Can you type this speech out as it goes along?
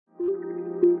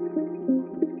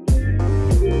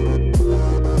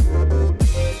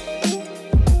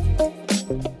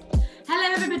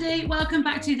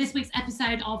to this week's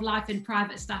episode of Life in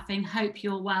Private Staffing. Hope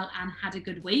you're well and had a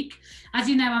good week. As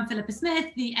you know, I'm Philippa Smith,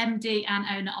 the MD and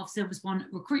owner of Silver Swan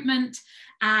Recruitment.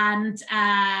 And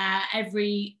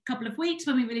every couple of weeks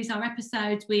when we release our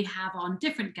episodes, we have on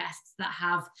different guests that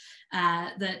have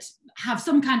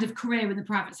some kind of career in the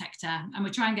private sector. And we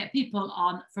try and get people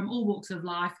on from all walks of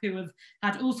life who have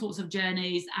had all sorts of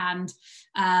journeys and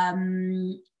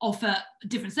offer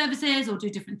different services or do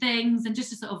different things, and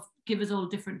just to sort of give us all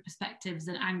different perspectives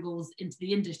and angles into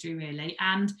the industry, really.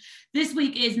 And this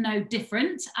week is no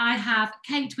different. I have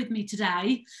Kate with me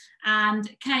today, and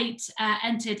Kate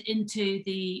entered into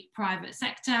the private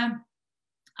sector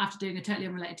after doing a totally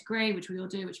unrelated degree, which we all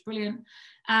do, which is brilliant,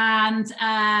 and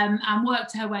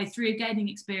worked her way through, gaining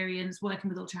experience, working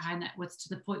with ultra high net worths to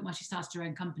the point where she started her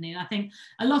own company. And I think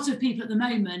a lot of people at the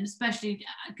moment, especially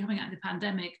coming out of the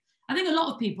pandemic, I think a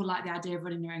lot of people like the idea of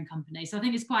running their own company. So I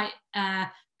think it's quite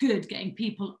good getting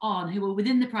people on who are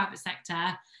within the private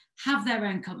sector, have their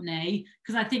own company,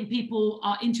 because I think people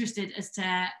are interested as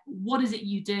to what is it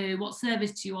you do, what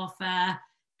service do you offer,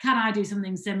 can I do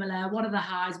something similar, what are the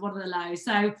highs, what are the lows.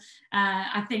 So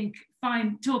I think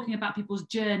talking about people's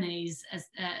journeys as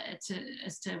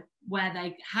to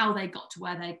how they got to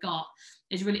where they got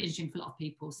is really interesting for a lot of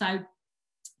people. So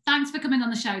thanks for coming on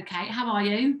the show, Kate. How are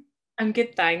you? I'm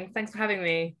good, thanks. Thanks for having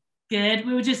me. Good.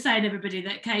 We were just saying, everybody,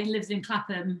 that Kate lives in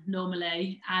Clapham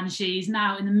normally, and she's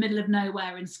now in the middle of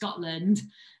nowhere in Scotland,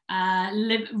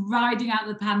 riding out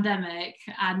the pandemic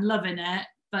and loving it,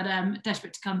 but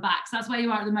desperate to come back. So that's where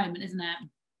you are at the moment, isn't it?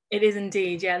 It is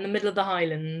indeed, yeah, in the middle of the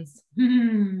Highlands.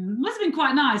 Must have been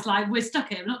quite nice. Like, we're stuck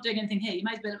here, we're not doing anything here. You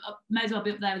may as well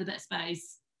be up there with a bit of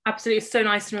space. Absolutely, it's so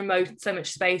nice and remote, so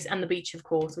much space, and the beach, of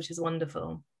course, which is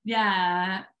wonderful.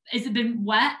 Yeah. Has it been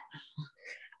wet?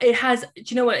 It has. Do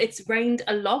you know what? It's rained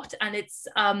a lot, and it's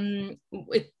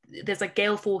there's like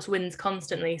gale force winds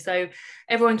constantly. So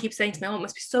everyone keeps saying to me, "Oh, it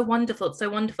must be so wonderful! It's so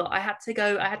wonderful." I had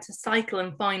to cycle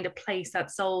and find a place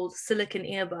that sold silicone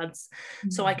earbuds,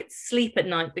 so I could sleep at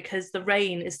night, because the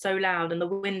rain is so loud and the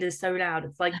wind is so loud.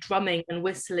 It's like drumming and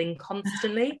whistling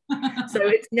constantly. So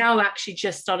it's now actually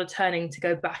just started turning to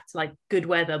go back to like good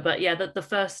weather. But yeah, the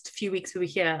first few weeks we were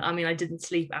here, I mean, I didn't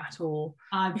sleep at all.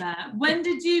 I bet. When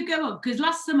did you go up? Because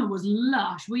last summer was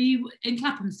lush. Were you in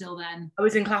Clapham still then? I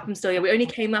was in Clapham still, yeah. We only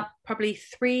came up probably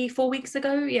 3-4 weeks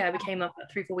ago. Yeah, we came up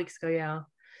 3-4 weeks ago, yeah.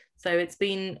 So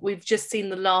we've just seen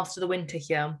the last of the winter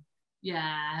here.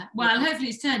 Yeah, well, hopefully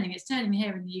it's turning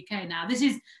here in the UK now. This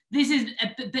is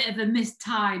a bit of a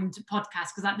mistimed podcast,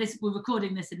 because we're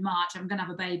recording this in March. I'm going to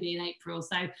have a baby in April,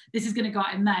 so this is going to go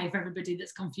out in May for everybody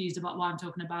that's confused about why I'm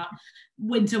talking about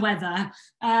winter weather.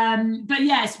 But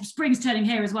yeah, spring's turning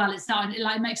here as well. It's starting.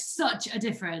 It makes such a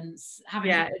difference having.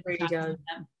 Yeah, it really does.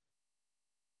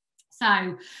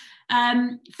 So,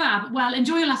 fab. Well,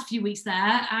 enjoy your last few weeks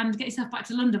there and get yourself back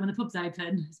to London when the pub's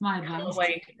open. It's my advice.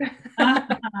 Wait.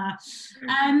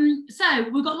 So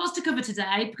we've got lots to cover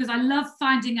today, because I love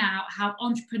finding out how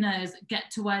entrepreneurs get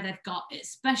to where they've got,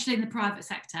 especially in the private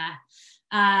sector.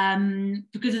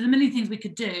 Because there's a million things we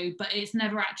could do, but it's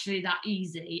never actually that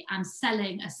easy, and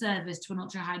selling a service to an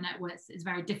ultra high net worth is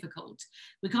very difficult.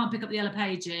 We can't pick up the Yellow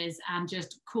Pages and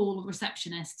just call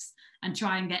receptionists and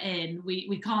try and get in.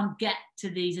 We can't get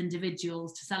to these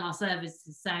individuals to sell our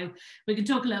services. So we can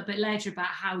talk a little bit later about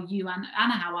how you and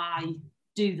how I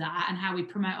do that and how we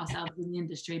promote ourselves in the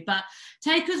industry. But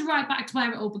take us right back to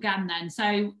where it all began then.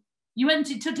 So you went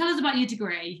to tell us about your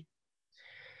degree.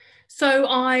 So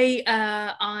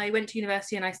I went to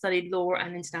university and I studied law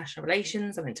and international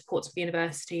relations. I went to Portsmouth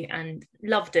University and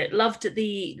loved it. Loved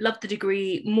the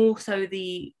degree, more so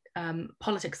the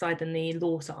politics side than the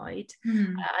law side.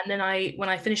 And then when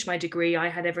I finished my degree, I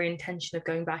had every intention of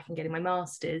going back and getting my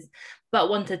master's, but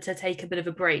wanted to take a bit of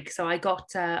a break. So I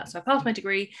passed my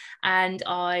degree, and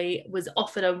I was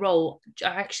offered a role. I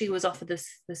actually was offered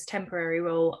this temporary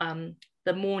role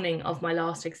the morning of my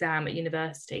last exam at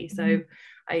university. So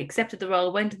I accepted the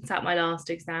role, went and sat my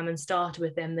last exam, and started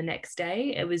with them the next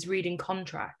day. It was reading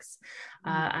contracts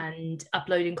and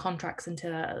uploading contracts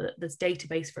into this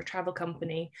database for a travel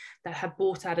company that had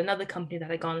bought out another company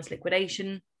that had gone into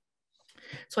liquidation.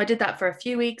 So I did that for a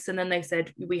few weeks, and then they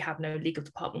said, we have no legal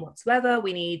department whatsoever.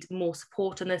 We need more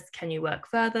support on this. Can you work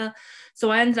further? So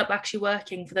I ended up actually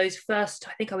working for those first,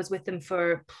 I think I was with them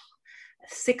for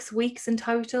 6 weeks in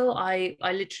total. I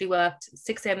literally worked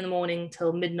 6 a.m. in the morning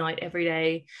till midnight every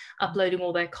day, uploading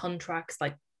all their contracts,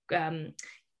 like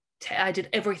I did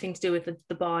everything to do with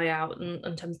the buyout, and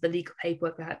in terms of the legal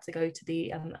paperwork. I had to go to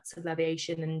the civil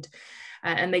aviation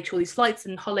and make sure these flights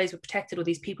and holidays were protected, or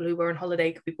these people who were on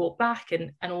holiday could be brought back,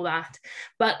 and all that.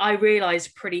 But I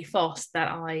realized pretty fast that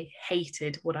I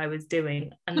hated what I was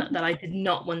doing, and that I did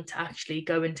not want to actually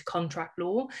go into contract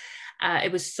law.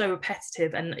 It was so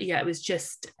repetitive, and yeah, it was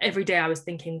just every day I was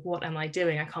thinking, what am I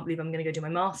doing? I can't believe I'm going to go do my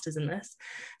master's in this.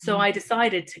 So I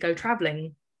decided to go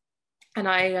traveling. And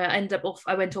I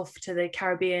went off to the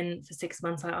Caribbean for 6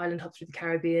 months. I island hopped through the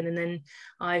Caribbean, and then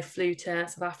I flew to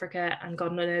South Africa and got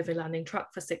on an overlanding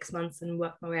truck for 6 months and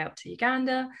worked my way up to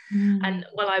Uganda. And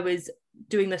while I was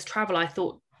doing this travel, I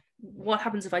thought, what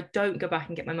happens if I don't go back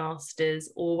and get my master's?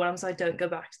 Or what happens if I don't go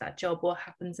back to that job? What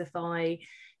happens if I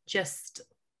just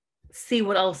see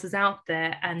what else is out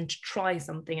there and try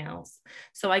something else?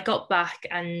 So I got back,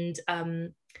 and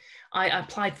I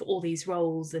applied for all these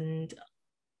roles, and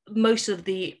most of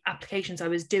the applications I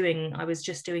was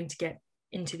just doing to get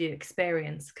interview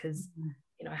experience, because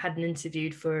I hadn't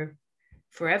interviewed for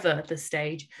forever at this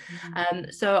stage.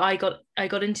 So I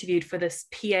got interviewed for this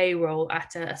PA role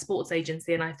at a sports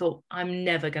agency, and I thought, I'm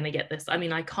never going to get this. I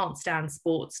mean, I can't stand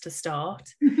sports to start,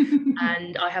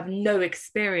 and I have no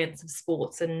experience of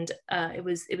sports. And it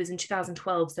was in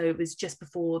 2012, so it was just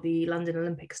before the London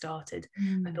Olympics started.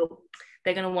 I thought,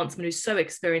 they're going to want someone who's so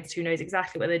experienced, who knows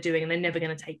exactly what they're doing, and they're never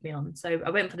going to take me on. So I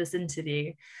went for this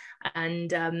interview, and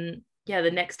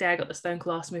the next day I got this phone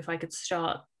call asking me if I could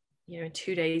start, in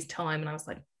 2 days' time. And I was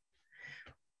like,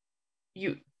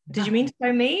 did you mean to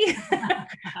know me?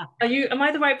 Am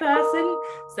I the right person?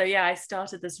 So yeah, I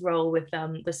started this role with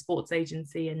the sports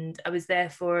agency, and I was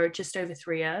there for just over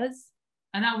 3 years.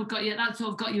 And that sort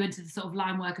of got you into the sort of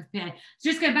line work of PA. So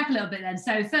just going back a little bit then.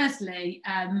 So firstly,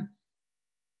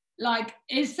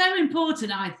 it's so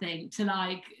important, I think,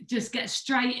 to just get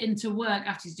straight into work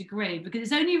after his degree, because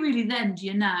it's only really then do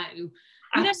you know.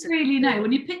 You don't really know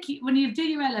when you do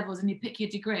your A-levels and you pick your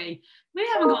degree. We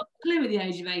haven't got a clue at the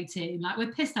age of 18.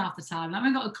 We're pissed half the time. We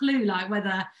haven't got a clue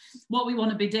whether what we want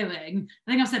to be doing.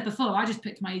 I think I've said before, I just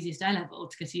picked my easiest A-level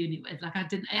to go to uni with.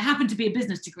 It happened to be a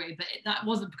business degree, but that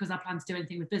wasn't because I planned to do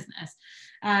anything with business.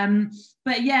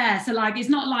 But yeah, so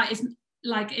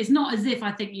it's not as if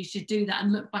I think you should do that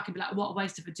and look back and be like, what a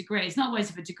waste of a degree. It's not a waste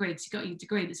of a degree because you got your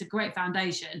degree. It's a great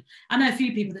foundation. I know a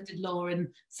few people that did law and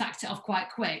sacked it off quite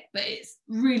quick, but it's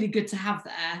really good to have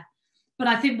there. But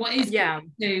I think what is good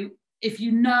to do, if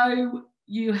you know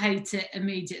you hate it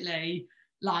immediately,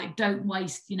 don't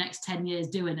waste your next 10 years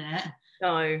doing it.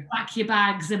 No. Pack your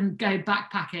bags and go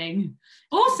backpacking.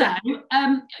 Also,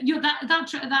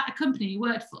 that company you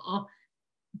worked for,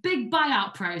 big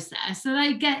buyout process, so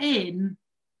they get in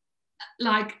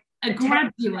a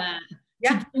graduate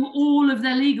to do all of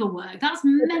their legal work. That's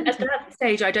mental. At that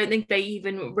stage, I don't think they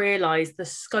even realised the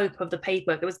scope of the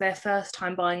paperwork. It was their first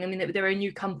time buying. I mean, they're a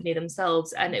new company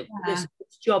themselves, and this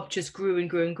job just grew and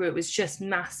grew and grew. It was just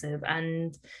massive,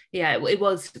 and it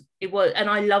was, and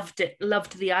I loved it.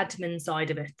 Loved the admin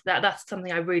side of it. That's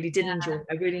something I really did enjoy.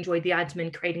 I really enjoyed the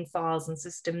admin, creating files and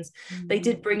systems. They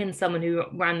did bring in someone who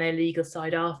ran their legal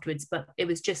side afterwards, but it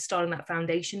was just starting that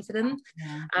foundation for them.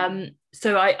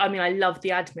 So I mean, I loved the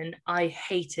admin. I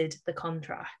hated the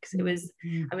contracts. It was,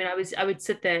 I mean, I would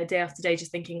sit there day after day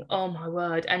just thinking, oh my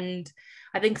word. And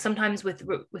I think sometimes with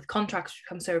contracts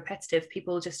become so repetitive,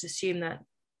 people just assume that,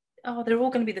 oh, they're all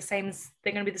going to be the same.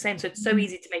 They're going to be the same. So it's so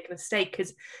easy to make a mistake,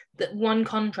 because that one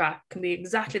contract can be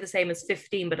exactly the same as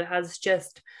 15, but it has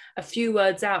just a few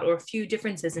words out or a few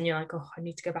differences. And you're like, oh, I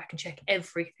need to go back and check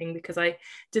everything because I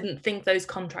didn't think those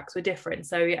contracts were different.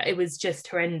 So yeah, it was just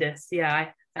horrendous. Yeah.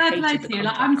 I hated the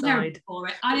contract I'm terrible for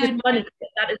it. That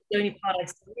is the only part I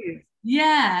still use.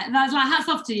 Yeah, that's hats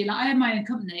off to you. I own my own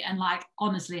company, and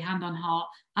honestly, hand on heart,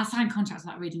 I sign contracts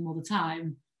without reading all the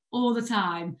time.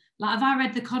 Have I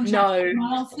read the contract in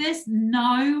my office?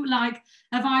 No.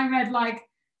 Have I read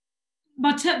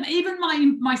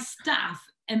my staff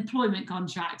employment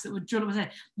contracts that would drill up and say,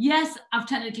 yes, I've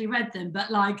technically read them, but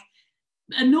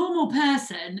a normal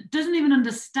person doesn't even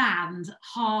understand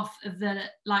half of the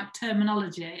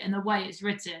terminology and the way it's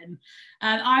written.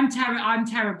 I'm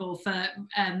terrible for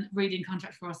reading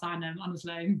contracts before I sign them,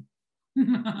 honestly.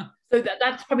 So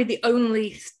that's probably the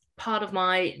only part of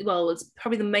my, well, it's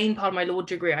probably the main part of my law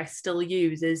degree I still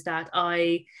use, is that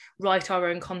I write our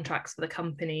own contracts for the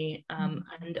company,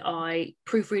 and I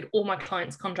proofread all my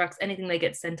clients' contracts. Anything they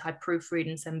get sent, I proofread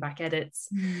and send back edits.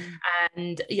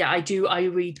 And yeah, I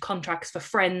read contracts for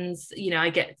friends. You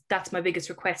know, that's my biggest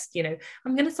request. You know,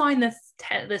 I'm going to sign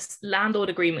this landlord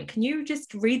agreement. Can you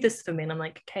just read this for me? And I'm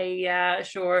like, okay, yeah,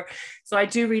 sure. So I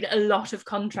do read a lot of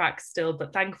contracts still,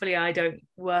 but thankfully I don't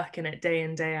work in it day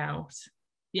in, day out.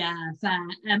 Yeah, fair.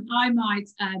 I might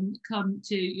come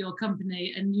to your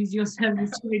company and use your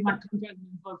service to read my contract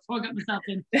before I get myself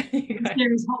in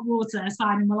serious hot water,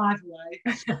 signing my life away.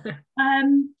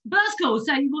 But that's cool.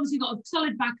 So you've obviously got a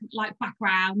solid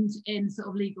background in sort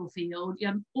of legal field. You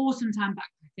have an awesome time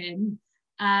backpacking.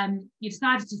 You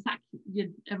decided to sack your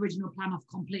original plan off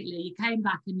completely. You came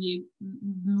back and you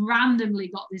randomly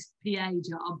got this PA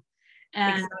job.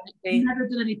 Exactly. Never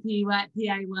done any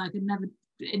PA work and never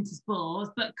into sports,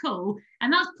 but cool.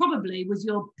 And that's probably was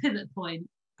your pivot point.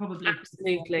 Probably.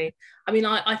 Absolutely. I mean,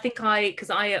 I think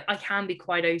because I can be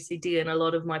quite OCD in a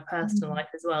lot of my personal life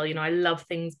as well. You know, I love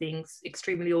things being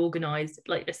extremely organized,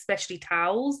 like especially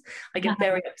towels. I get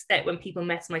very upset when people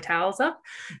mess my towels up.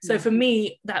 So for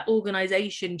me, that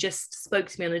organization just spoke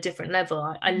to me on a different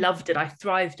level. I loved it. I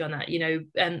thrived on that, you know.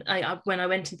 And when I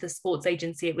went into the sports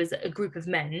agency, it was a group of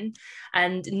men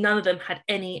and none of them had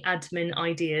any admin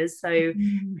ideas. So,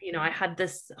 you know, I had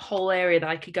this whole area that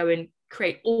I could go and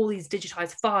create all these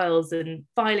digitized files and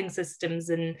filing systems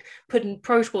and put in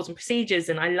protocols and procedures,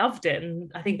 and I loved it. And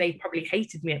I think they probably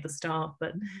hated me at the start,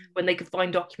 but when they could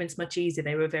find documents much easier,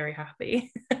 they were very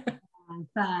happy.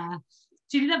 Fair.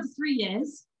 So you did that for 3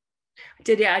 years?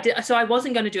 I did. So I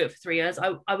wasn't going to do it for 3 years.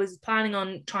 I was planning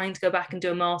on trying to go back and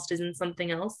do a master's in something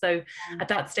else. So at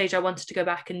that stage, I wanted to go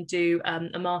back and do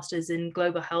a master's in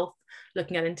global health,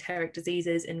 looking at enteric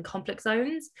diseases in conflict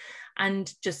zones. And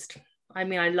just, I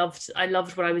mean, I loved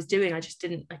what I was doing. I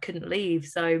couldn't leave.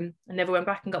 So I never went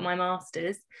back and got my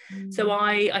master's. So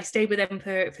I stayed with them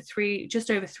for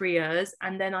just over 3 years.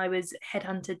 And then I was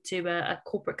headhunted to a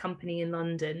corporate company in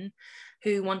London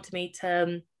who wanted me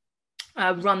to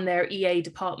run their EA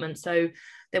department. So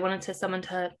they wanted someone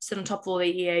to sit on top of all the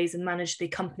EAs and manage the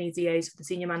company's EAs for the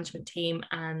senior management team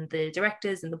and the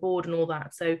directors and the board and all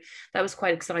that. So that was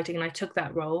quite exciting. And I took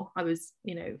that role. I was,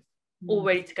 you know, all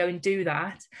ready to go and do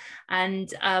that.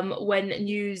 And when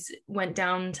news went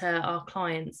down to our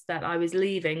clients that I was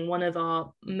leaving, one of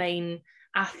our main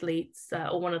athletes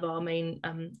or one of our main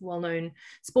well-known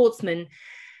sportsmen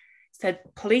said,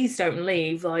 please don't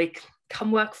leave, like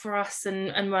come work for us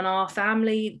and run our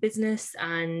family business,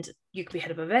 and you could be head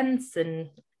of events. And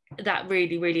that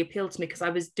really, really appealed to me because I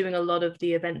was doing a lot of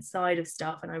the event side of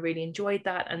stuff and I really enjoyed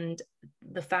that. And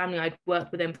the family, I'd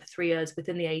worked with them for 3 years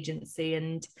within the agency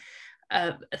and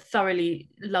thoroughly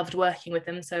loved working with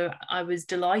them. So I was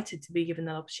delighted to be given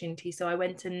that opportunity. So I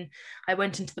went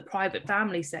into the private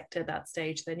family sector at that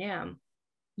stage then.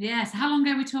 Yes. How long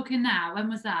ago are we talking now? When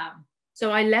was that? So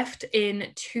I left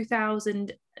in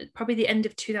 2000, probably the end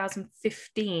of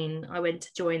 2015. I went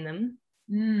to join them,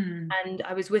 and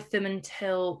I was with them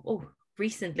until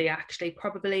recently, actually,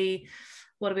 probably,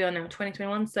 what are we on now,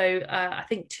 2021? So I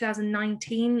think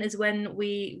 2019 is when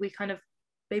we kind of,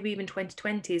 maybe even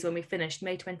 2020 is when we finished,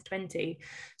 May 2020.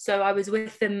 So I was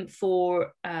with them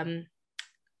for,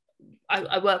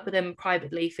 I worked with them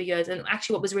privately for years. And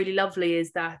actually what was really lovely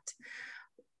is that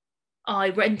I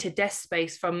rented desk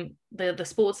space from the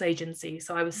sports agency.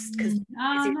 So I was, because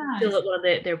still at one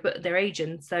of their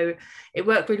agents. So it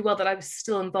worked really well that I was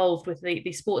still involved with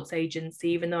the sports agency,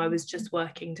 even though I was just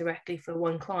working directly for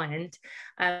one client.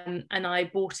 And I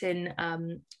brought in,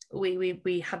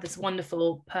 we had this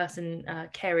wonderful person,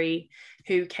 Kerry,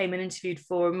 who came and interviewed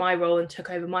for my role and took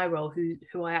over my role,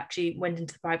 who I actually went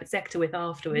into the private sector with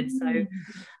afterwards.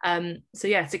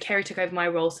 So Kerry took over my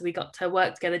role. So we got to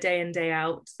work together day in, day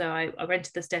out. So I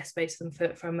rented this desk space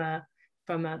from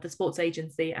the sports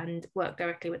agency and worked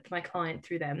directly with my client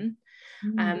through them.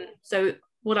 So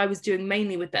what I was doing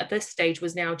mainly at this stage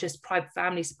was now just private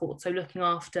family support. So looking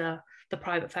after the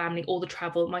private family, all the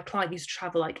travel. My client used to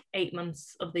travel like 8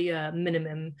 months of the year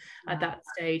minimum at that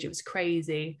stage. It was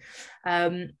crazy.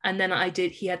 And then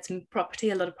he had some property,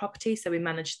 a lot of property. So we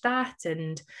managed that,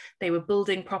 and they were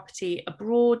building property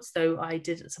abroad. So I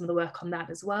did some of the work on that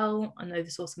as well, and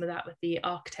oversaw some of that with the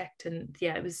architect. And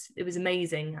yeah, it was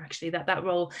amazing actually, that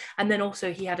role. And then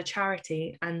also he had a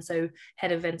charity, and so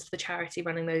head events for the charity,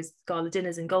 running those gala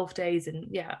dinners and golf days, and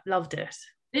yeah, loved it.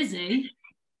 Busy.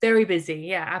 Very busy,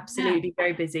 yeah, absolutely,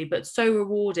 very busy, but so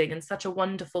rewarding and such a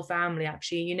wonderful family.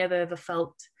 Actually, you never ever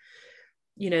felt,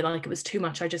 like it was too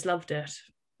much. I just loved it.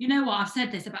 you know what, I've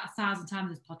said this about 1,000 times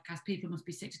in this podcast, people must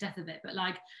be sick to death of it, but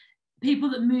like people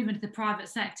that move into the private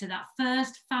sector, that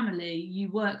first family you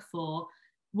work for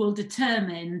will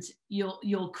determine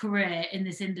your career in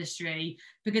this industry,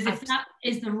 because if that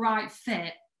is the right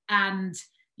fit, and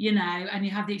you know, and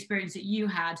you have the experience that you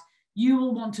had, you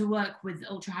will want to work with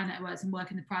ultra high net worths and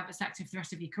work in the private sector for the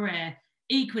rest of your career.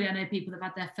 Equally, I know people that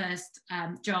have had their first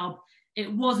job, it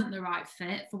wasn't the right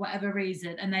fit for whatever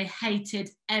reason, and they hated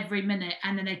every minute,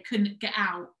 and then they couldn't get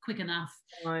out quick enough.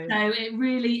 Right. So it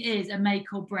really is a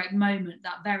make or break moment,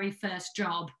 that very first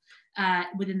job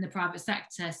within the private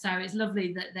sector. So it's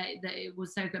lovely that it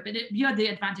was so good, but you had the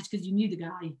advantage because you knew the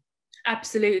guy.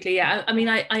 Absolutely, yeah. I mean,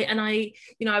 I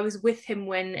you know, I was with him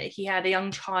when he had a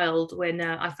young child, when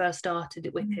I first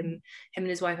started with him and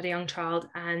his wife had a young child,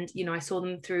 and you know, I saw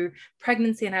them through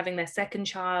pregnancy and having their second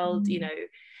child. You know,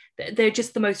 they're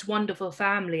just the most wonderful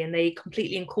family, and they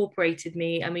completely incorporated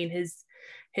me. I mean,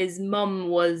 his mum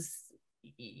was,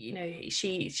 you know,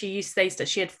 she used to say that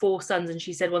she had 4 sons, and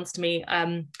she said once to me,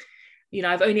 you know,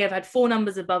 I've only ever had 4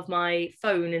 numbers above my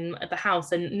phone at the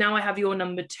house, and now I have your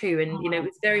number too. And you know, it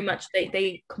was very much,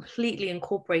 they completely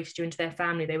incorporated you into their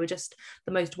family. They were just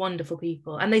the most wonderful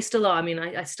people, and they still are. I mean,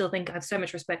 I still think I have so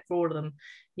much respect for all of them.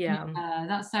 Yeah,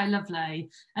 that's so lovely.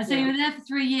 And so you were there for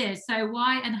 3 years. So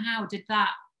why and how did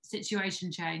that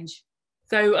situation change?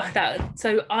 So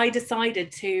I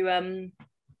decided to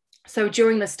so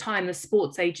during this time, the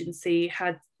sports agency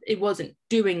wasn't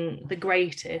doing the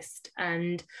greatest,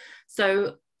 and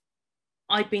so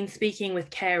I'd been speaking with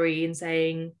Kerry and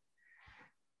saying,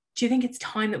 do you think it's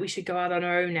time that we should go out on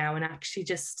our own now and actually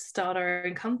just start our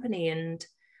own company? And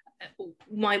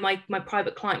my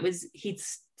private client he'd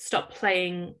stopped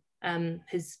playing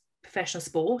his professional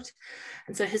sport,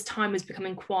 and so his time was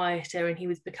becoming quieter, and he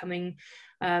was becoming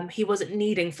he wasn't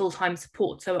needing full-time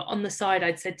support. So on the side,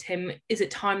 I'd said to him, is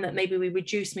it time that maybe we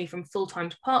reduce me from full-time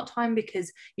to part-time,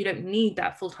 because you don't need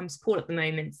that full-time support at the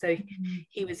moment? So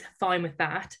he was fine with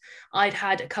that. I'd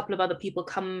had a couple of other people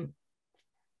come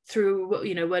through,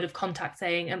 you know, word of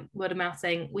mouth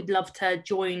saying, we'd love to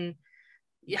join,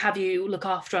 have you look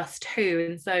after us too.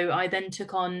 And so I then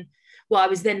took on, I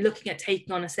was then looking at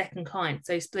taking on a second client,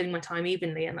 so splitting my time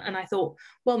evenly. And I thought,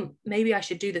 well, maybe I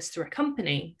should do this through a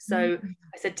company. So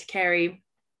I said to Kerry,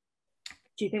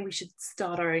 do you think we should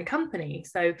start our own company?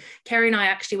 So Kerry and I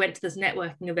actually went to this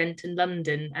networking event in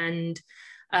London, and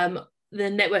the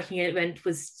networking event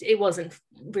wasn't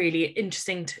really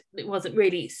interesting. It wasn't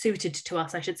really suited to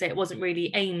us, I should say. It wasn't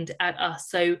really aimed at us.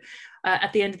 So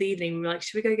at the end of the evening, we were like,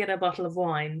 should we go get a bottle of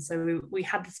wine? So we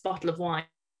had this bottle of wine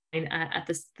at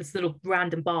this little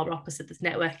random bar opposite this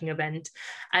networking event,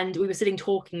 and we were sitting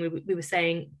talking. We were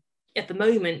saying, at the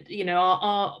moment, you know,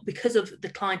 our because of the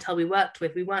clientele we worked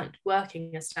with, we weren't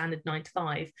working a standard 9 to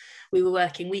 5. We were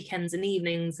working weekends and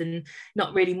evenings, and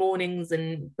not really mornings,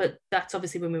 but that's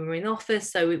obviously when we were in the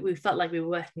office, so we felt like we were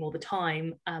working all the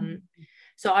time.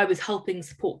 So I was helping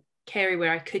support Kerry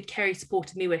where I could. Kerry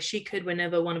supported me where she could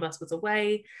whenever one of us was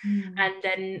away. And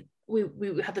then we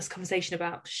had this conversation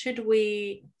about, should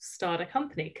we start a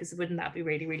company, because wouldn't that be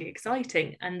really, really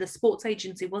exciting? And the sports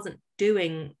agency wasn't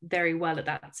doing very well at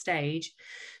that stage,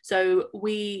 so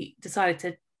we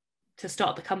decided to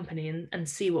start the company and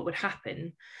see what would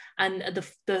happen. And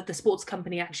the sports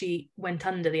company actually went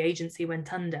under, the agency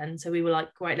went under, and so we were like,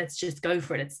 right, let's just go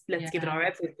for it, let's give it our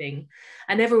everything.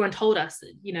 And everyone told us,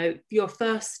 you know, your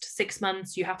first 6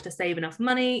 months you have to save enough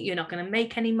money, you're not going to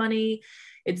make any money,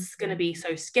 it's going to be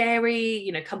so scary,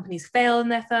 you know, companies fail in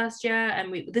their first year.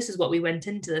 And this is what we went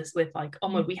into this with, like, oh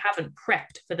my, we haven't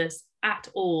prepped for this at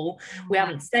all. We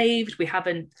haven't saved, we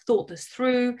haven't thought this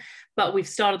through, but we've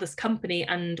started this company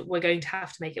and we're going to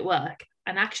have to make it work.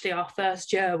 And actually our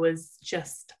first year was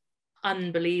just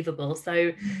unbelievable.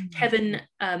 So Kevin,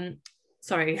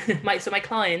 my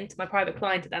client, my private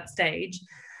client at that stage,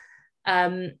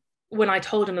 when I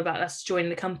told him about us joining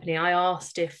the company, I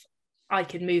asked if I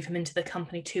could move him into the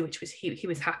company too, which was he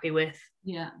was happy with.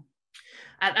 Yeah.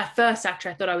 At first,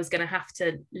 actually, I thought I was going to have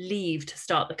to leave to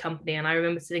start the company. And I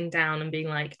remember sitting down and being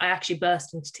like, I actually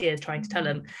burst into tears trying to tell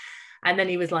him. And then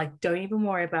he was like, don't even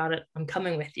worry about it, I'm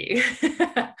coming with you.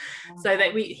 So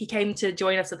that he came to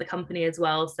join us at the company as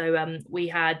well. So we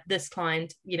had this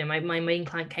client, you know, my main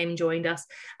client came and joined us.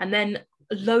 And then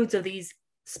loads of these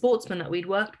sportsmen that we'd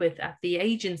worked with at the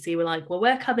agency were like, well,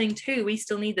 we're coming too, we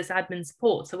still need this admin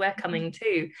support, so we're coming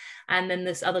too. And then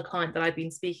this other client that I've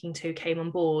been speaking to came on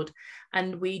board,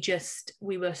 and we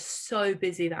were so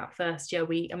busy that first year.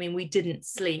 We didn't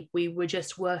sleep, we were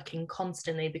just working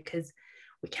constantly, because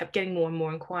we kept getting more and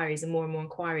more inquiries,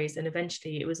 and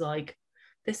eventually it was like,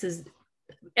 this is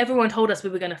everyone told us we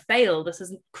were going to fail. This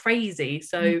is crazy.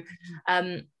 So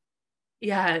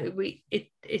yeah,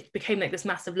 it became like this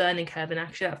massive learning curve, and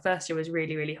actually that first year was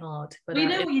really, really hard. But you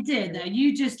know what you did though,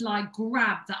 you just like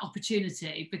grabbed that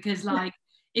opportunity, because like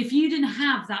if you didn't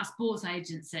have that sports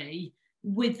agency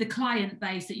with the client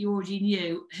base that you already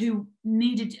knew who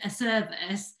needed a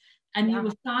service, and you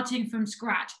were starting from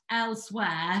scratch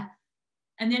elsewhere,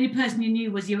 and the only person you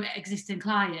knew was your existing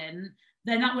client,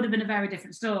 then that would have been a very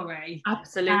different story.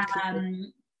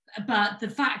 Absolutely. But the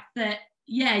fact that,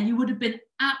 yeah, you would have been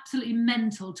absolutely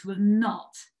mental to have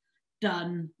not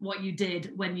done what you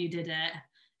did when you did it.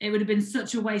 It would have been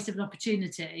such a waste of an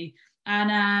opportunity.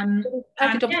 And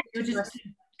yeah, you're just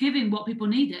giving what people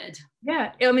needed.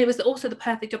 Yeah, I mean, it was also the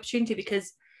perfect opportunity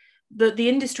because the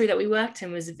industry that we worked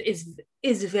in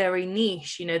is very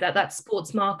niche. You know, that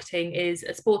sports marketing is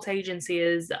a sports agency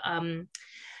is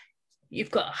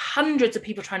you've got hundreds of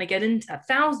people trying to get into that,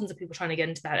 thousands of people trying to get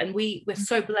into that, and we're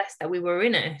so blessed that we were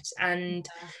in it. And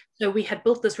so we had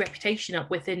built this reputation up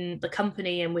within the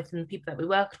company and within the people that we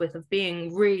worked with of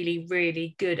being really,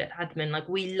 really good at admin. Like,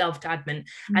 we loved admin.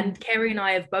 And Kerry and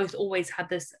I have both always had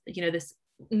this, you know, this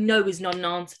no is not an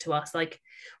answer to us. Like,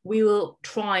 we will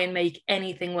try and make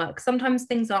anything work. Sometimes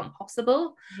things aren't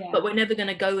possible, but we're never going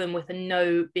to go in with a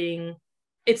no being,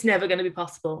 it's never going to be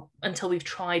possible until we've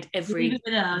tried every.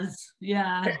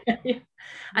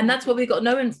 And that's what we got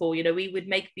known for. You know, we would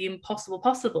make the impossible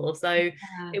possible. So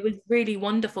it was really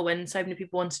wonderful when so many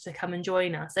people wanted to come and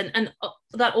join us. And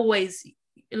that always,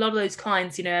 a lot of those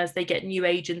clients, you know, as they get new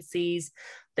agencies,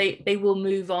 they will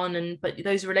move on, but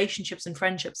those relationships and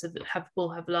friendships will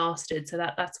have lasted. So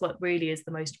that's what really is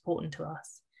the most important to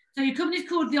us. So your company's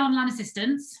called The Online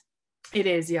Assistants. It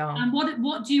is, yeah. And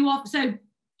what do you offer? So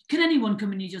can anyone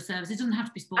come and use your service? It doesn't have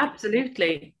to be sports.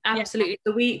 Absolutely.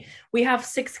 So we have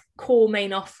 6 core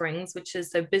main offerings, which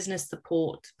is so business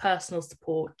support, personal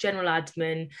support, general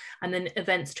admin, and then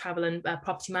events, travel, and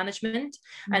property management.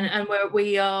 And where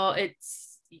we are,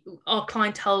 our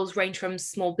clientels range from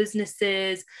small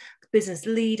businesses, business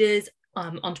leaders,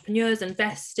 entrepreneurs,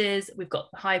 investors. We've got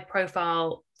high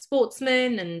profile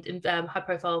sportsmen and high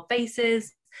profile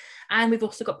faces. And we've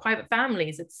also got private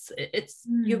families.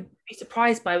 You'll be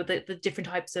surprised by the different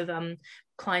types of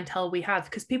clientele we have,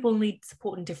 because people need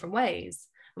support in different ways,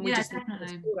 and we just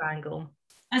definitely need a angle.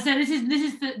 And so this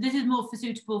is more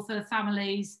suitable for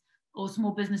families or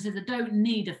small businesses that don't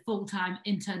need a full-time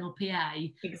internal PA.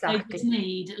 Exactly. They just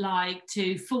need like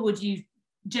to forward you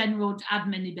general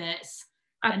admin bits.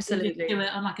 Absolutely. And do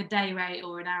it on like a day rate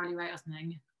or an hourly rate or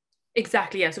something.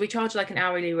 Exactly, yeah. So we charge like an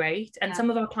hourly rate, and some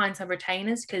of our clients have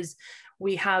retainers because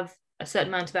we have a certain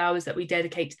amount of hours that we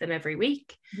dedicate to them every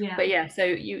week. But yeah, so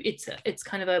it's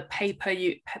kind of a pay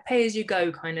as you go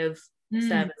kind of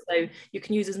service. So you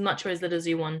can use as much or as little as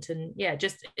you want, and it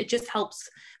just helps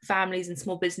families and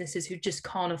small businesses who just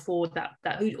can't afford that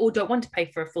or don't want to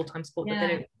pay for a full-time support that they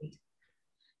don't need.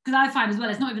 Because I find as well,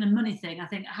 it's not even a money thing. I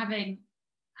think having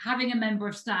a member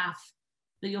of staff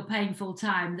that you're paying full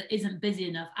time that isn't busy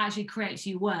enough actually creates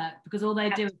you work, because all they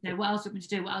do is say, what else do you want me to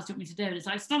do? What else do you want me to do? And it's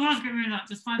like, stop asking me that,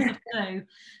 just find stuff to do.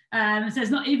 So it's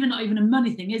not even a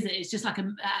money thing, is it? It's just like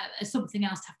a something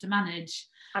else to have to manage.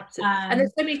 Absolutely. And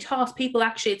there's so many tasks people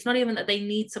actually, it's not even that they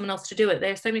need someone else to do it.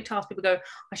 There's so many tasks people go,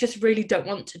 I just really don't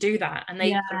want to do that. And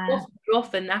they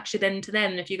often actually then to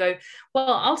them, if you go,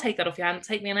 well, I'll take that off your hand,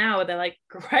 take me an hour, they're like,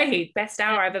 great, best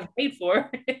hour I've ever paid for.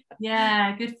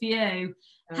 Yeah, good for you.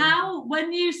 How,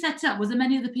 when you set up, was there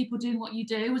many other people doing what you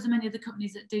do? Was there many other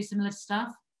companies that do similar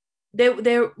stuff?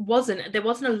 There wasn't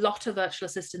a lot of virtual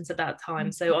assistants at that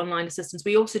time. So online assistants.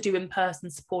 We also do in-person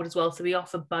support as well, so we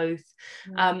offer both.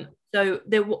 So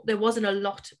there wasn't a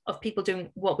lot of people doing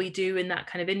what we do in that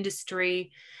kind of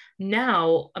industry.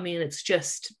 Now, I mean, it's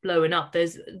just blowing up.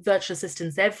 There's virtual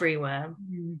assistants everywhere.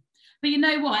 But you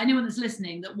know what, anyone that's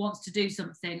listening that wants to do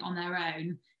something on their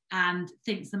own and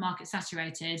thinks the market's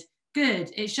saturated,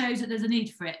 good, it shows that there's a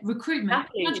need for it. Recruitment,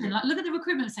 imagine, like, look at the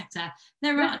recruitment sector.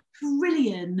 There are a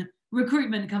trillion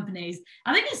recruitment companies.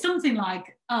 I think it's something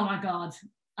like, oh my god,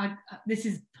 this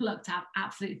is plucked out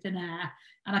absolutely thin air,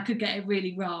 and I could get it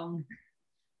really wrong,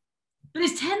 but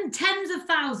it's tens of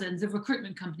thousands of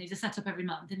recruitment companies are set up every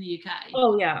month in the UK.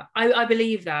 Oh yeah, I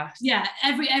believe that. Yeah,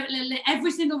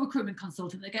 every single recruitment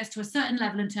consultant that gets to a certain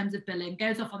level in terms of billing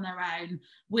goes off on their own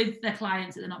with their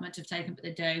clients that they're not meant to have taken, but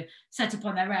they do, set up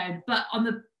on their own. But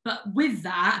with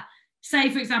that,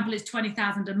 say for example it's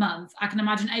 20,000 a month, I can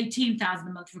imagine 18,000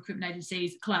 a month recruitment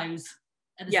agencies close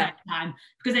at the same time,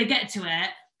 because they get to it,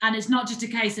 and it's not just a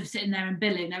case of sitting there and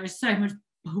billing. There is so much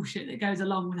bullshit that goes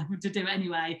along with having to do it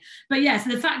anyway. But yeah, so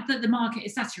the fact that the market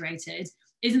is saturated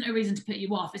isn't a reason to put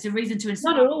you off. It's a reason to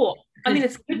inspire. Not at all. I mean,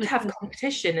 it's good to have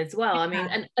competition as well. I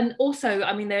mean, and also,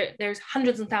 I mean, there's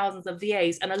hundreds and thousands of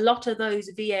VAs, and a lot of those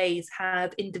VAs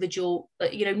have individual,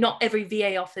 not every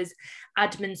VA offers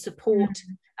admin support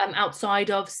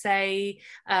outside of, say,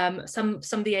 some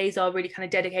VAs are really kind of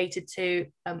dedicated to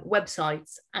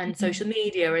websites and social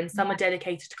media, and some are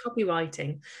dedicated to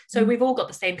copywriting. So we've all got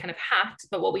the same kind of hat,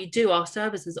 but what we do, our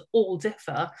services all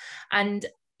differ. And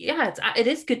yeah, it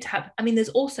is good to have. I mean, there's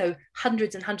also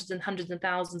hundreds and hundreds and hundreds and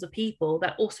thousands of people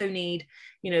that also need,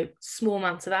 small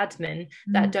amounts of admin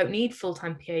that don't need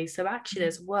full-time PAs. So actually,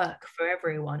 there's work for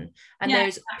everyone, and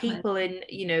there's people in,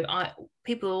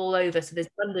 people all over. So there's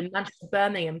London, Manchester,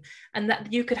 Birmingham, and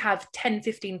that you could have 10,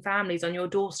 15 families on your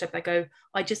doorstep that go,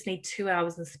 I just need 2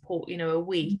 hours of support, a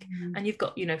week, and you've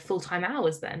got, full-time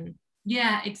hours then.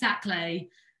 Yeah, exactly.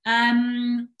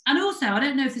 And also, I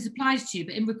don't know if this applies to you,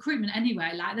 but in recruitment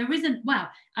anyway, like there isn't, well,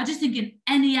 I just think in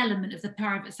any element of the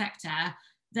private sector,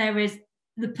 there is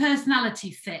the personality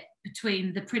fit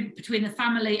between the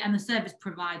family and the service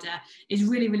provider is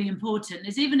really, really important.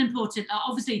 It's even important,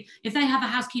 obviously, if they have a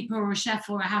housekeeper or a chef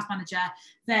or a house manager,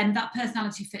 then that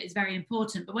personality fit is very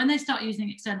important. But when they start using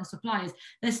external suppliers,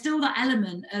 there's still that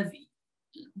element of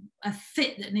a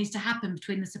fit that needs to happen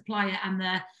between the supplier and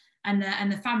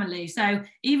the family. So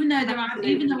even though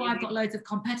I've got loads of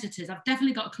competitors, I've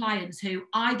definitely got clients who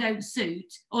I don't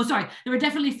suit, there are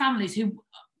definitely families who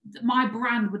my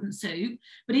brand wouldn't suit,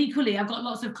 but equally I've got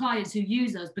lots of clients who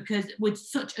use us because we're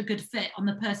such a good fit on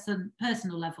the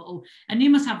personal level, and you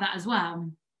must have that as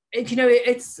well.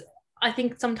 I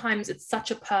think sometimes it's such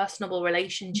a personable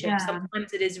relationship.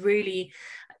 Sometimes it is really,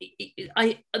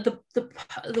 the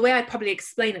way I probably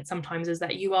explain it sometimes is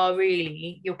that you are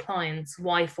really your client's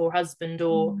wife or husband,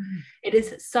 or it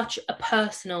is such a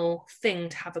personal thing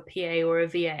to have a PA or a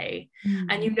VA,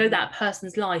 and that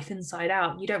person's life inside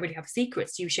out. You don't really have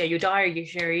secrets. You share your diary, you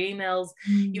share your emails,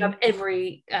 you have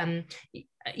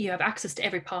you have access to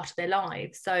every part of their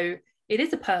lives. So it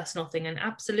is a personal thing, and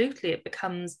absolutely it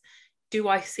becomes, do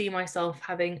I see myself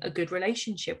having a good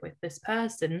relationship with this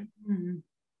person?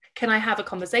 Can I have a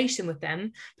conversation with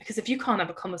them? Because if you can't have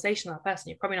a conversation with that person,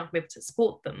 you're probably not going to be able to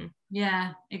support them.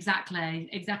 Yeah, exactly.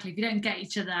 If you don't get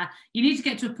each other, you need to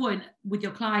get to a point with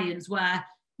your clients where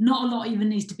not a lot even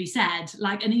needs to be said.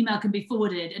 Like an email can be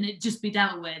forwarded and it just be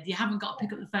dealt with. You haven't got to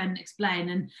pick up the phone and explain.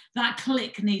 And that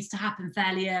click needs to happen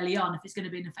fairly early on if it's going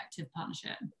to be an effective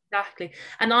partnership. Exactly.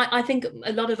 And I think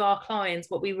a lot of our clients,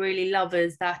 what we really love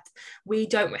is that we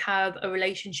don't have a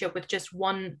relationship with just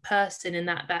one person in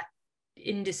that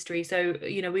industry. So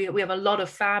we have a lot of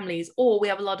families, or we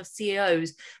have a lot of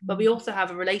CEOs, but we also have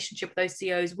a relationship with those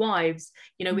CEOs' wives.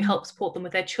 We help support them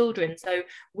with their children. So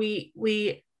we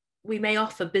may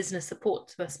offer business support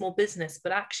to a small business,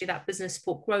 but actually that business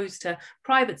support grows to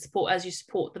private support as you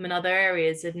support them in other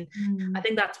areas. And I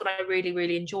think that's what I really,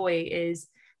 really enjoy, is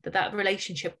that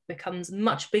relationship becomes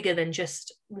much bigger than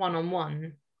just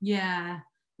one-on-one. Yeah,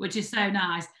 which is so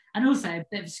nice. And also a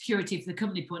bit of security from the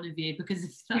company point of view, because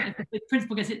if the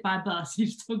principal gets hit by a bus,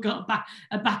 you've still got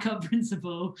a backup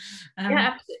principal.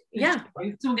 If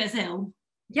someone gets ill.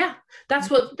 Yeah,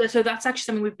 so that's actually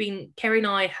something Kerry and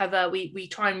I have, we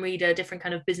try and read a different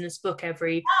kind of business book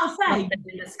every month and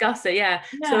discuss it. Yeah.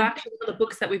 So actually one of the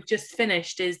books that we've just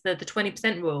finished is the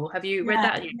 20% rule. Have you read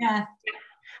that? Yeah.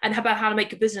 And about how to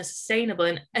make a business sustainable.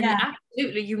 And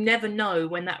absolutely, you never know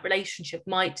when that relationship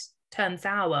might turn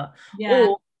sour,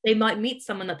 or they might meet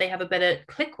someone that they have a better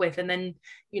click with, and then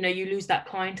you lose that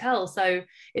clientele. So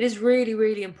it is really,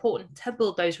 really important to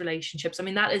build those relationships. I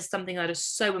mean, that is something that is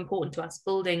so important to us,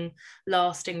 building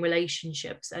lasting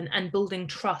relationships and building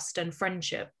trust and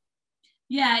friendship.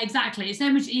 Yeah, exactly. It's so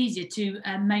much easier to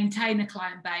maintain a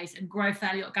client base and grow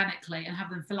fairly organically and have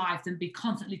them for life than be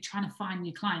constantly trying to find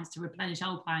new clients to replenish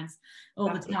old clients all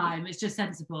the time. It's just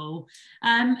sensible.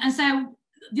 And so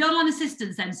the online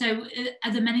assistants then, so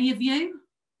are there many of you?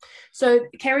 So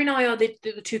Kerry and I are the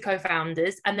two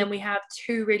co-founders, and then we have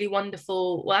two really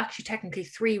wonderful, well, actually technically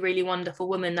three really wonderful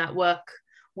women that work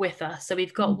with us. So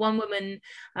we've got one woman,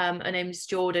 her name is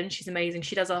Jordan. She's amazing.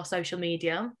 She does our social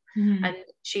media, and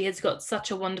she has got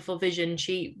such a wonderful vision.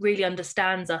 She really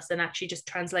understands us and actually just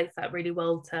translates that really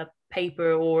well to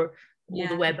paper or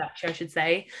the web, actually, I should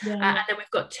say. And then we've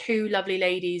got two lovely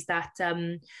ladies that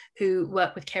who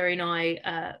work with Kerry and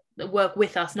I work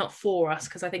with us, not for us,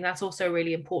 because I think that's also a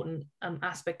really important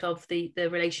aspect of the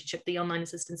relationship the online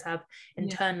assistants have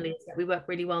internally. Is that we work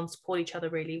really well and support each other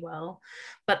really well,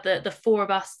 but the four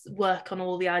of us work on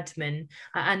all the admin,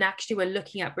 and actually we're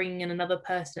looking at bringing in another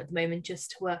person at the moment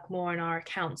just to work more on our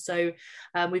account. So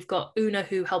we've got Una,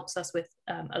 who helps us with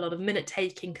a lot of minute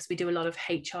taking, because we do a lot of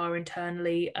HR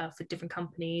internally for different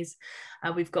companies.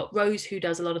 We've got Rose, who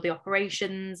does a lot of the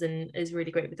operations and is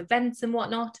really great with events and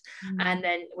whatnot. And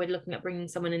then we're looking at bringing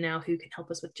someone in now who can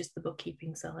help us with just the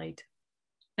bookkeeping side.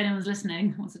 If anyone's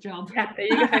listening, what's a job? Yeah, there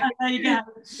you go. There you go.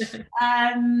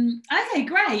 Okay,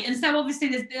 great. And so obviously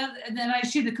then I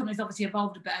assume the company's obviously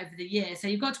evolved a bit over the years. So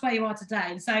you've got to where you are today.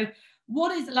 And so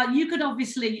what is, like, you could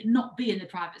obviously not be in the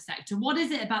private sector. What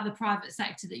is it about the private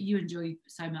sector that you enjoy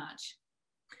so much?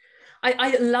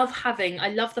 I love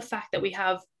the fact that we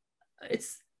have,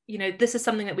 it's, you know, this is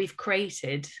something that we've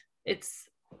created.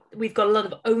 We've got a lot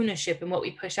of ownership in what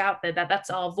we push out there. That's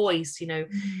our voice. You know,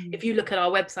 if you look at our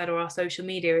website or our social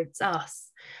media, it's us.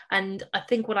 And I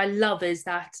think what I love is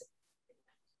that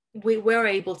we're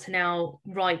able to now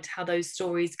write how those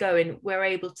stories go, and we're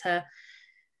able to,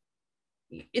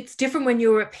 it's different when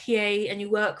you're a PA and you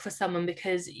work for someone,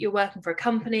 because you're working for a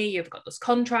company, you've got this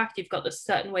contract, you've got this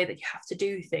certain way that you have to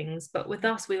do things. But with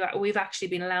us, we've actually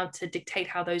been allowed to dictate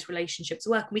how those relationships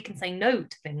work. We can say no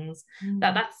to things.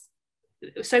 That's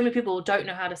so many people don't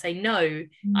know how to say no.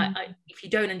 If you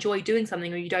don't enjoy doing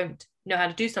something, or you don't know how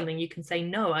to do something, you can say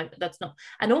no. That's not.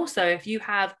 And also, if you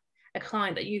have a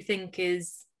client that you think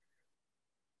is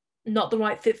not the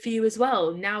right fit for you as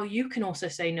well, now you can also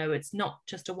say no. It's not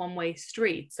just a one-way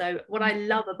street. So what I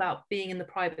love about being in the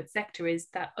private sector is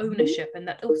that ownership, and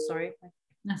that, oh sorry,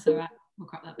 that's all right, we'll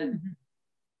crop that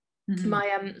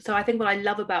bit. So I think what I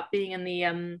love about being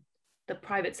in the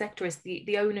private sector is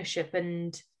the ownership.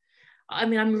 And I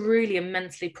mean, I'm really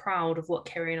immensely proud of what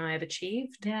Kerry and I have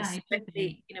achieved. Yeah,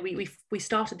 especially, you know, we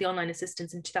started the online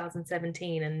assistance in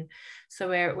 2017, and so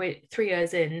we're 3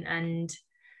 years in, and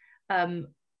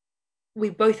we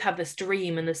both have this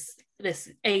dream and this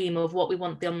aim of what we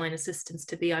want the online assistance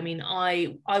to be. I mean,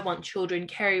 I want children,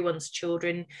 Kerry wants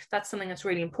children. That's something that's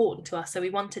really important to us. So we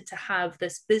wanted to have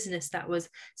this business that was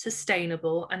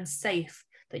sustainable and safe,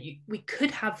 that we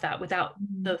could have that without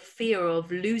the fear of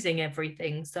losing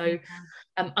everything. So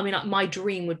I mean, my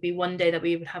dream would be one day that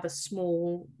we would have a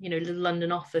small, you know, little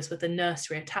London office with a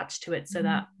nursery attached to it, so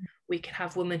that we could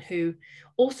have women who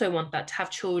also want that, to have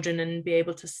children and be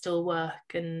able to still work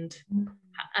and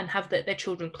have their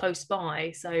children close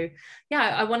by. So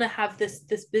yeah, I want to have this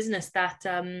business that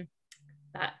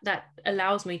that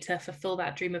allows me to fulfill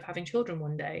that dream of having children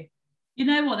one day. You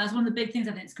know what, that's one of the big things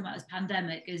I think that's come out of this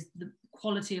pandemic, is the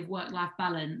quality of work-life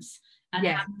balance, and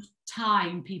how much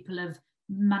time people have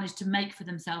managed to make for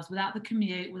themselves without the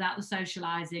commute, without the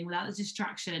socializing, without the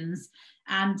distractions.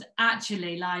 And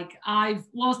actually, like,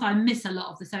 whilst I miss a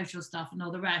lot of the social stuff and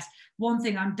all the rest, one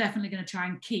thing I'm definitely going to try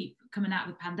and keep coming out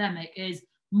of the pandemic is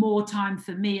more time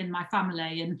for me and my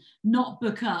family, and not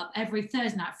book up every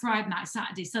Thursday night, Friday night,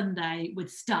 Saturday, Sunday with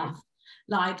stuff.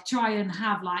 Like, try and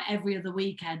have like every other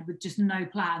weekend with just no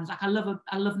plans. Like, I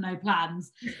love no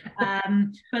plans.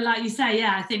 But like you say,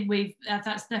 yeah, I think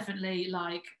that's definitely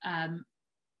like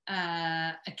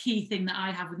a key thing that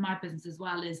I have with my business as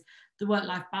well, is the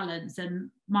work-life balance.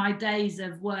 And my days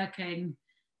of working,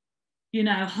 you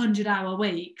know, 100-hour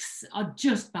weeks are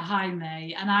just behind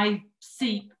me, and I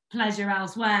seek pleasure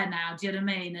elsewhere now. Do you know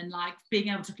what I mean? And like being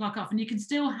able to clock off, and you can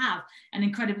still have an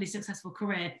incredibly successful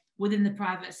career within the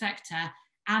private sector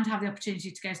and have the opportunity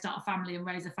to go start a family and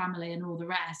raise a family and all the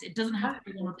rest. It doesn't have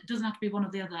to be one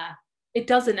of the other. It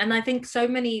doesn't. And I think so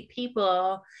many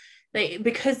people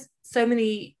because so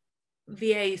many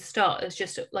VAs start as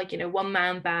just like, you know,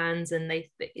 one-man bands, and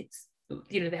it's,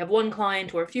 you know, they have one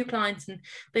client or a few clients, and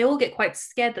they all get quite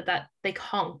scared that they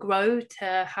can't grow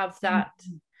to have that.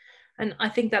 And I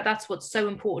think that's what's so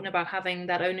important about having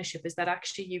that ownership, is that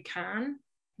actually you can.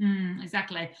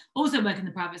 Exactly. Also, work in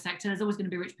the private sector, there's always going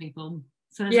to be rich people.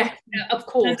 So of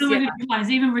course,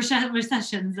 even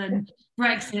recessions and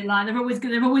Brexit, like they're always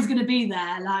going to be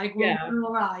there. Like, we're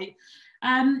all right.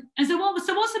 And so what's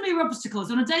some of your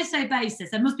obstacles on a day-to-day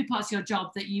basis? There must be parts of your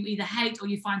job that you either hate or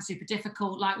you find super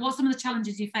difficult. Like, what's some of the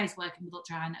challenges you face working with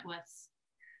ultra high net worths?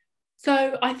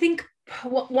 So I think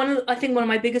one of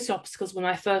my biggest obstacles when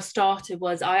I first started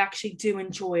was I actually do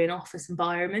enjoy an office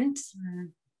environment.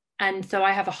 And so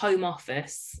I have a home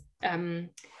office, and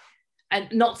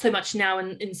not so much now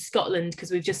in Scotland,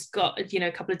 because we've just got, you know,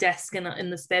 a couple of desks in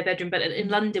the spare bedroom. But in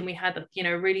London, we had, you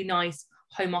know, a really nice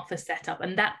home office setup,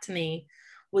 and that to me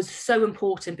was so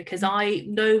important, because I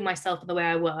know myself and the way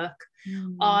I work.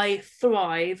 I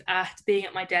thrive at being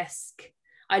at my desk.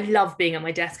 I love being at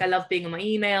my desk. I love being on my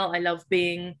email. I love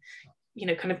being, you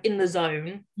know, kind of in the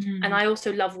zone. And I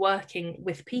also love working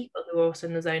with people who are also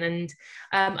in the zone. And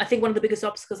I think one of the biggest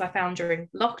obstacles I found during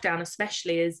lockdown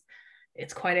especially is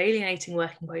it's quite alienating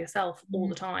working by yourself all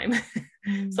the time.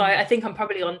 So I think I'm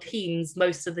probably on Teams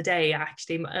most of the day,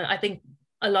 actually. I think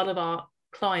a lot of our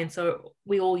clients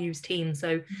we all use Teams,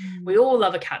 so we all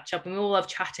love a catch up and we all love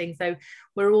chatting, so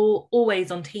we're all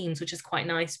always on Teams, which is quite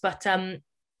nice. But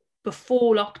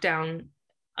before lockdown,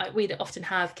 we'd often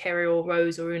have Kerry or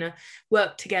Rose or Una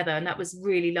work together, and that was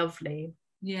really lovely.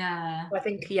 I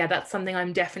think that's something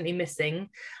I'm definitely missing.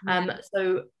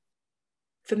 So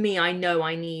for me, I know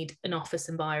I need an office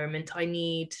environment. I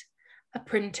need a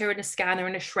printer and a scanner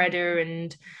and a shredder,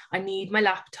 and I need my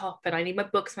laptop, and I need my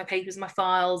books, my papers, my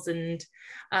files, and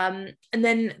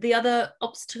then the other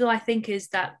obstacle I think is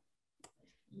that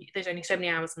there's only so many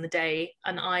hours in the day,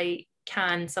 and I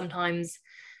can sometimes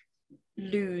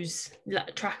lose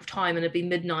track of time, and it'll be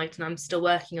midnight and I'm still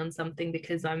working on something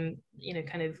because I'm, you know,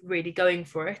 kind of really going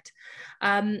for it.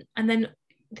 And then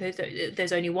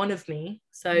there's only one of me,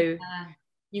 so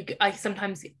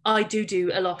I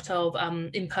do a lot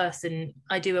of in person.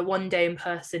 I do a 1 day in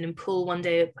person in Poole, 1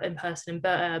 day in person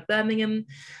in Birmingham,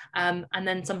 and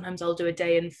then sometimes I'll do a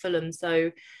day in Fulham.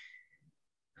 So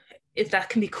if that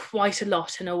can be quite a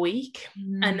lot in a week,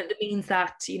 and it means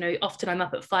that, you know, often I'm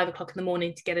up at 5 o'clock in the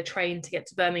morning to get a train to get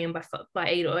to Birmingham by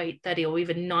 8 or 8:30 or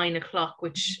even 9 o'clock,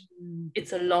 which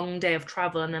it's a long day of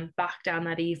travel, and then back down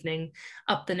that evening,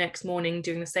 up the next morning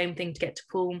doing the same thing to get to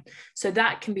Poole. So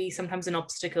that can be sometimes an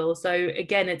obstacle. So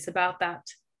again, it's about that,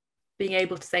 being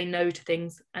able to say no to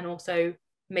things, and also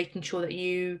making sure that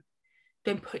you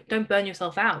don't burn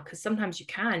yourself out, because sometimes you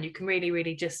can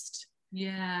really just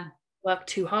work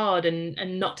too hard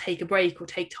and not take a break or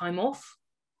take time off.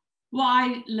 What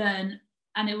I learned,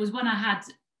 and it was when I had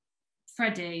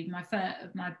Freddie,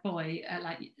 my boy,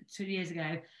 like 2 years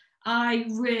ago, I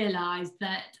realised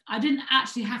that I didn't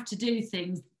actually have to do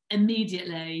things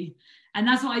immediately. And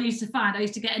that's what I used to find. I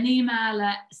used to get an email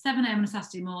at 7 a.m. on a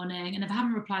Saturday morning, and if I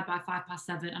haven't replied by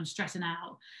 7:05, I'm stressing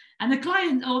out. And the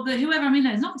client or whoever I'm in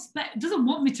there doesn't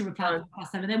want me to reply by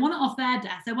 7:07. They want it off their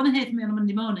desk. They want to hear from me on a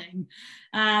Monday morning.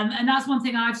 And that's one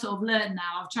thing I've sort of learned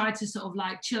now. I've tried to sort of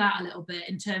like chill out a little bit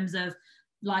in terms of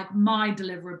like my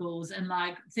deliverables, and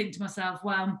like think to myself,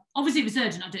 well, obviously if it's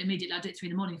urgent, I'll do it immediately. I'll do it 3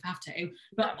 a.m. if I have to.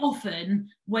 But often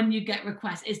when you get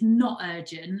requests, it's not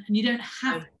urgent, and you don't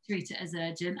have to treat it as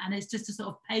urgent. And it's just to sort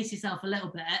of pace yourself a little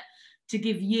bit to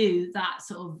give you that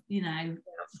sort of, you know,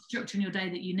 structure in your day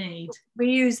that you need.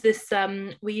 We use these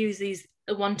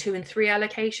 1, 2, and 3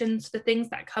 allocations for things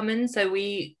that come in. So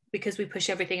because we push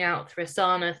everything out through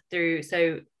Asana,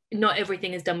 so not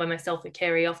everything is done by myself or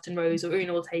Kerry. Often Rose or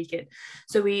Una will take it.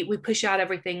 So we push out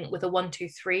everything with a 1, 2,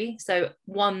 3. So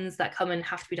ones that come in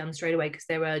have to be done straight away because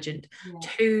they're urgent.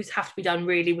 2s have to be done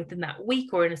really within that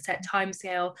week or in a set time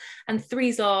scale. And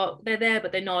 3s they're there,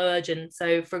 but they're not urgent.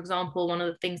 So for example, one of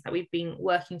the things that we've been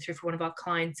working through for one of our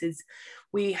clients is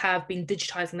we have been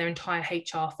digitizing their entire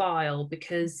HR file,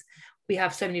 because we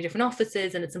have so many different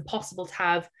offices and it's impossible to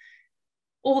have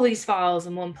all these files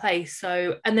in one place.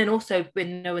 So, and then also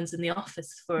when no one's in the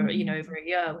office for you know, over a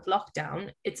year with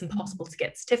lockdown, it's impossible to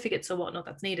get certificates or whatnot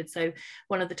that's needed. So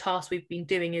one of the tasks we've been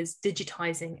doing is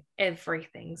digitizing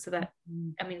everything, so that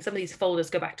I mean, some of these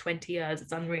folders go back 20 years.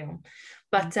 It's unreal.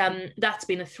 But that's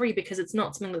been a 3, because it's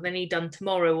not something that they need done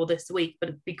tomorrow or this week, but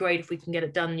it'd be great if we can get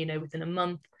it done, you know, within a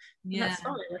month. That's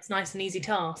fine. That's a nice and easy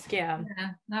task. Yeah,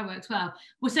 that works well.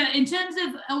 So in terms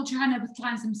of ultra high net worth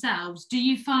clients themselves, do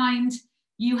you find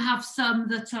you have some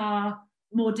that are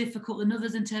more difficult than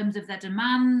others in terms of their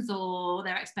demands or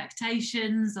their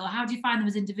expectations, or how do you find them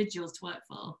as individuals to work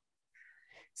for?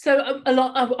 So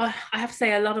I have to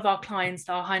say, a lot of our clients,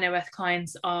 our high net worth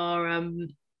clients, are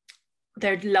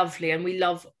they're lovely, and we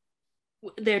love.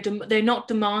 They're not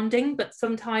demanding, but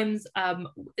sometimes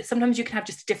you can have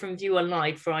just a different view on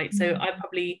life, right? So I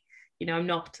probably, you know, I'm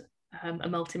not a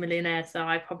multimillionaire, so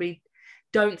I probably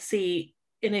don't see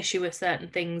an issue with certain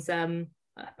things.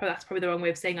 That's probably the wrong way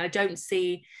of saying I don't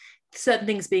see certain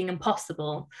things being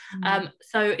impossible.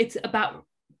 So it's about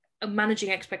managing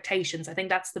expectations. I think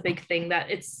that's the big thing, that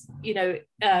it's, you know,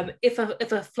 if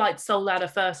a flight's sold out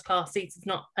of first class seats, it's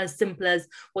not as simple as,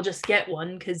 well, just get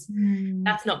one, because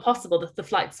that's not possible. The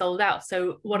flight's sold out.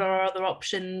 So what are our other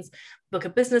options? Book a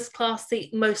business class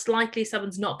seat. Most likely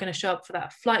someone's not going to show up for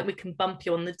that flight. We can bump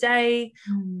you on the day,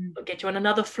 or get you on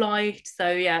another flight. So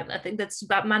yeah, I think that's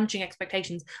about managing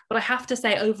expectations. But I have to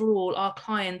say, overall, our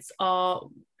clients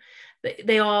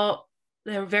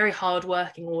they're very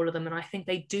hardworking, all of them, and I think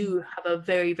they do have a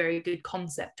very, very good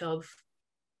concept of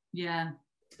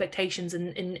expectations,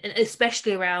 and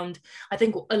especially around, I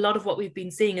think a lot of what we've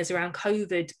been seeing is around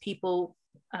COVID, people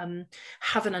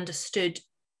haven't understood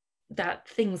that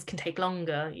things can take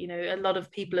longer. You know, a lot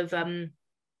of people have a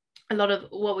lot of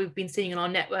what we've been seeing in our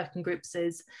networking groups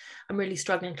is, I'm really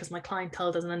struggling because my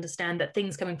clientele doesn't understand that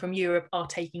things coming from Europe are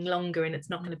taking longer and it's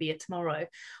not going to be a tomorrow.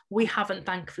 We haven't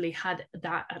thankfully had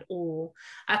that at all.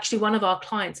 Actually, one of our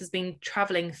clients has been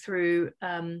traveling through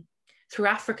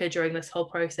Africa during this whole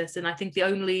process, and I think the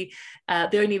only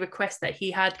request that he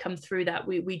had come through that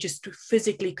we just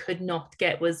physically could not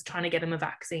get was trying to get him a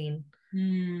vaccine.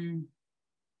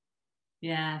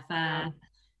 Yeah, fair.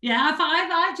 Yeah,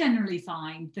 I generally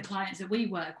find the clients that we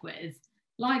work with,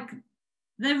 like,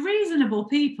 they're reasonable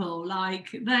people.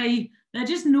 Like, they're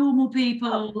just normal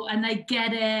people, and they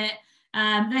get it.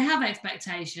 They have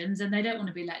expectations, and they don't want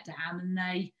to be let down, and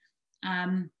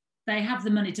they have the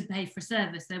money to pay for a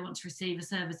service. They want to receive a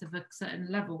service of a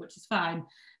certain level, which is fine.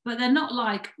 But they're not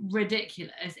like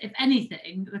ridiculous. If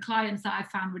anything, the clients that I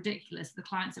found ridiculous are the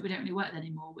clients that we don't really work with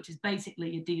anymore, which is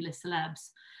basically your D-list celebs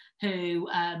who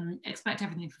expect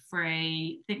everything for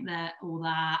free, think they're all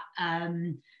that,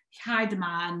 high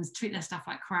demands, treat their staff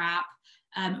like crap,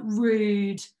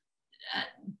 rude,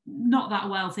 not that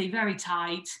wealthy, very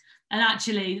tight. And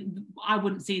actually, I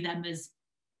wouldn't see them as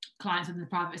clients in the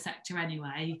private sector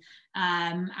anyway.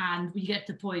 And you get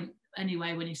to the point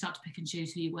anyway when you start to pick and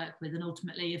choose who you work with. And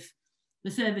ultimately, if the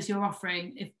service you're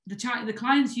offering, if the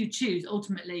clients you choose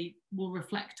ultimately will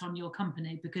reflect on your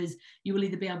company, because you will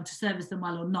either be able to service them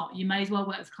well or not. You may as well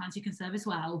work with clients you can service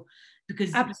well,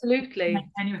 because absolutely you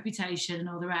maintain your reputation and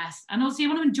all the rest. And also, you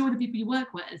want to enjoy the people you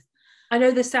work with. I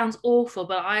know this sounds awful,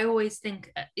 but I always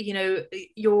think, you know,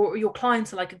 your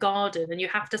clients are like a garden, and you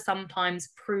have to sometimes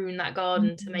prune that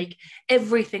garden to make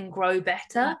everything grow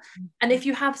better. And if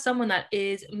you have someone that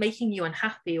is making you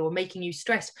unhappy or making you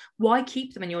stressed, why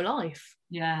keep them in your life?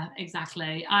 Yeah,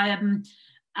 exactly.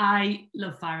 I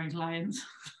love firing clients.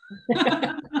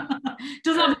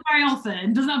 Doesn't happen very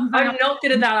often. I'm not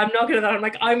good at that. I'm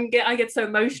like, I get so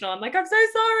emotional. I'm like, I'm so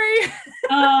sorry.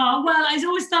 Oh, well, it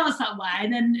always starts that way.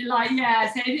 And then, like,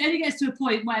 yeah, so it only gets to a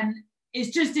point when it's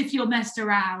just if you're messed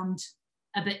around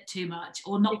a bit too much,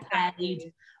 or not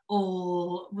paid,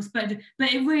 or was but it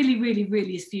really, really,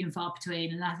 really is few and far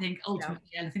between. And I think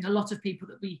ultimately, I think a lot of people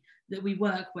that we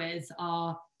work with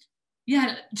are,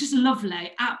 just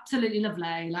lovely, absolutely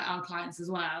lovely, like our clients as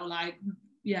well, like,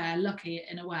 lucky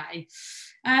in a way.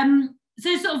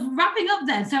 So sort of wrapping up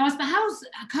then, so I suppose, how's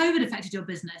COVID affected your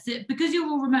business? Because you're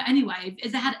all remote anyway,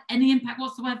 has it had any impact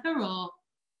whatsoever, or?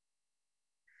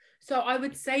 So I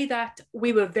would say that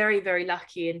we were very, very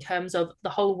lucky in terms of the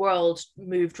whole world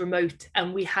moved remote,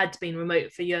 and we had been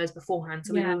remote for years beforehand.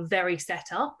 So we were very set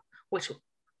up, which we're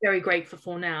very grateful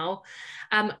for now.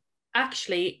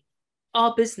 Actually,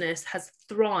 our business has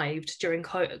thrived during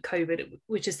COVID,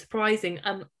 which is surprising.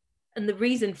 And the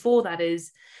reason for that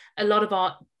is a lot of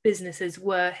our businesses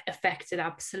were affected,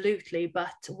 absolutely,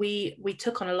 but we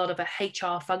took on a lot of a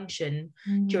HR function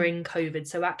during COVID.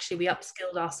 So actually we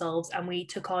upskilled ourselves and we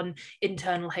took on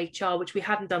internal HR, which we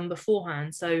hadn't done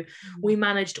beforehand. So we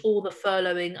managed all the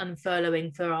furloughing,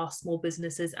 unfurloughing for our small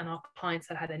businesses and our clients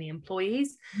that had any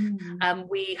employees.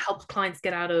 We helped clients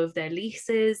get out of their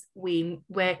leases,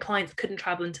 where clients couldn't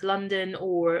travel into London,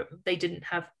 or they didn't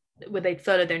have, where they'd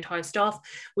furloughed their entire staff,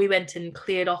 we went and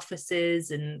cleared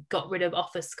offices and got rid of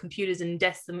office computers and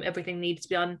desks, and everything needed to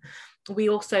be done. We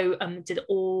also did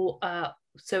all,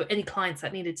 so any clients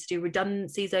that needed to do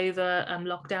redundancies over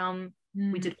lockdown,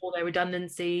 we did all their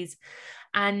redundancies.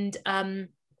 And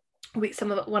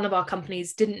one of our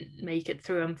companies didn't make it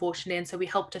through, unfortunately, and so we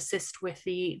helped assist with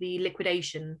the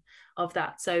liquidation of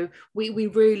that. So we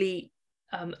really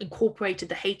incorporated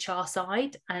the HR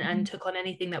side and took on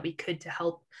anything that we could to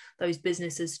help those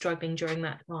businesses struggling during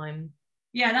that time.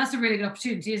 Yeah, that's a really good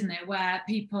opportunity, isn't it? Where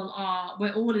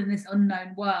we're all in this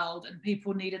unknown world, and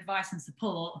people need advice and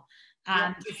support.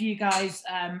 And if you guys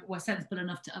were sensible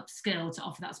enough to upskill to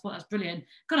offer that support, that's brilliant.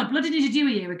 God, I bloody needed you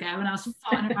a year ago when I was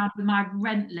fighting around with my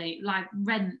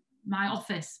my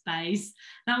office space.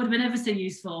 That would have been ever so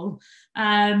useful.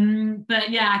 But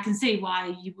yeah, I can see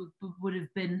why you would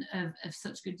have been of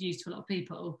such good use to a lot of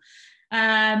people.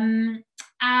 And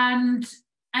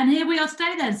here we are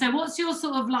today then. So what's your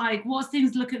sort of what's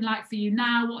things looking like for you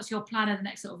now? What's your plan in the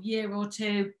next sort of year or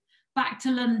two? Back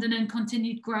to London and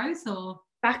continued growth, or?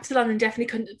 Back to London,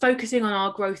 definitely focusing on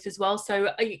our growth as well. So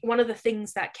one of the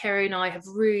things that Kerry and I have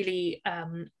really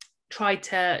tried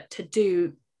to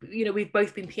do you know, we've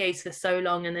both been PAs for so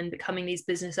long, and then becoming these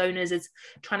business owners is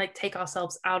trying to take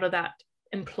ourselves out of that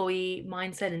employee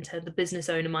mindset into the business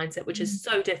owner mindset, which is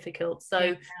so difficult.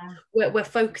 So we're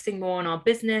focusing more on our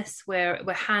business, we're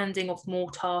handing off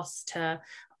more tasks to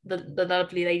the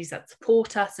lovely ladies that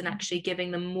support us, and actually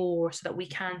giving them more so that we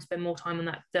can spend more time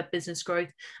on that business growth.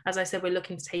 As I said, we're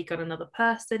looking to take on another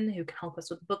person who can help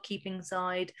us with the bookkeeping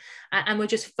side, and we're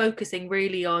just focusing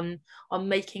really on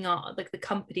making our the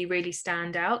company really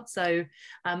stand out. So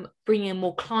bringing in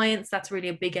more clients, that's really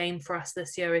a big aim for us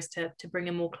this year, is to bring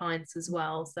in more clients as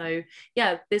well. So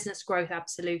yeah, business growth,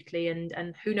 absolutely.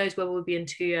 And who knows where we'll be in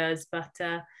 2 years, but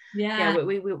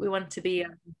we want to be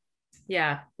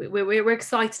we're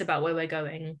excited about where we're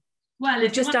going. Well,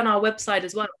 we've just done our website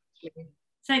as well.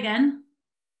 Say again.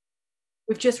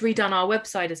 We've just redone our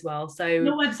website as well. So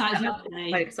your website is lovely.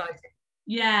 Quite exciting.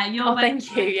 Yeah, your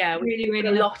thank you. Yeah, really, really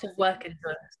a lot of work into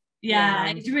it. Yeah,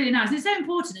 it's really nice. It's so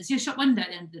important. It's your shop window at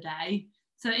the end of the day,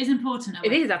 so it is important.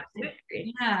 It is,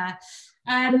 absolutely. Yeah.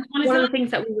 One of the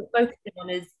things that we were focusing on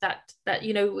is that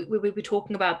you know, we were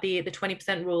talking about the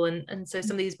 20% rule, and so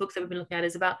some of these books that we've been looking at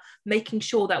is about making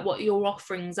sure that what your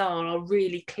offerings are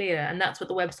really clear, and that's what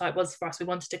the website was for us. We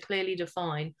wanted to clearly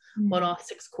define what our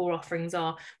 6 core offerings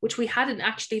are, which we hadn't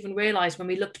actually even realized when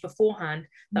we looked beforehand,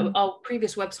 that our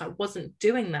previous website wasn't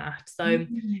doing that. So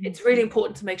it's really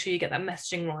important to make sure you get that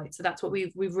messaging right. So that's what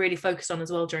we've really focused on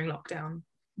as well during lockdown.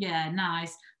 Yeah,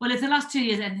 nice. Well, if the last 2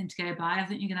 years anything to go by, I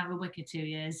think you're gonna have a wicked 2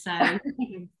 years. So,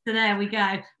 so there we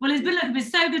go. Well, it's been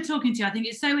so good talking to you. I think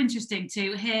it's so interesting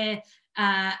to hear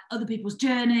other people's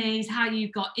journeys, how you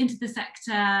got into the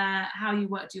sector, how you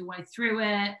worked your way through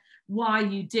it, why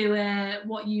you do it,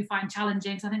 what you find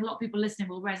challenging. So I think a lot of people listening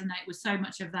will resonate with so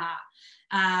much of that.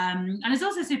 And it's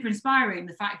also super inspiring,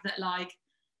 the fact that, like,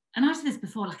 and I've said this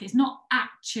before, like, it's not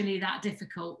actually that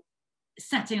difficult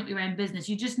setting up your own business.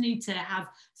 You just need to have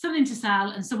something to sell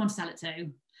and someone to sell it to.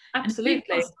 Absolutely.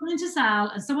 And something to sell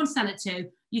and someone to sell it to,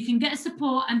 you can get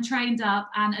support and trained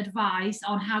up and advice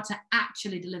on how to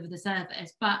actually deliver the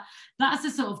service. But that's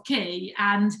the sort of key.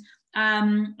 And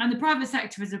the private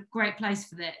sector is a great place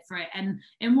for it. And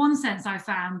in one sense, I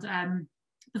found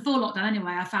before lockdown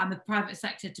anyway, I found the private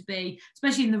sector to be,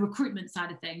 especially in the recruitment side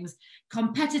of things,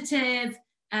 competitive,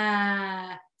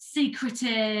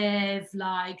 secretive,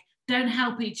 like, don't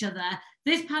help each other.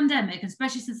 This pandemic,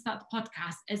 especially since I started the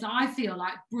podcast, is, I feel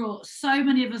like, brought so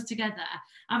many of us together.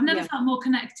 I've never felt more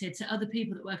connected to other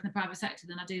people that work in the private sector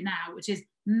than I do now, which is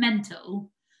mental.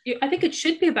 I think it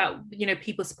should be about, you know,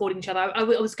 people supporting each other. I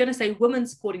was going to say women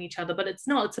supporting each other, but it's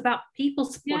not. It's about people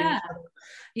supporting each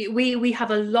other. We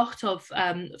have a lot of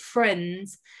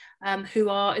friends who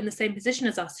are in the same position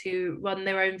as us, who run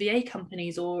their own VA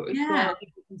companies or who are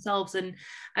themselves, and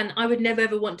I would never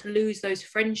ever want to lose those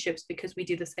friendships because we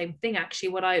do the same thing. Actually,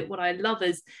 what I love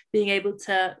is being able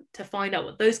to find out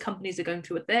what those companies are going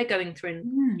through, what they're going through,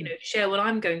 and you know, share what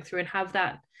I'm going through, and have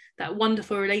that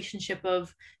wonderful relationship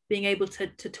of being able to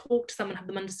talk to someone, have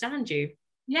them understand you.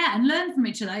 Yeah, and learn from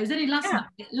each other. It was only last night.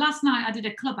 Last night I did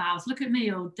a clubhouse. Look at me,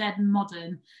 all dead and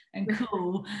modern and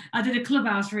cool. I did a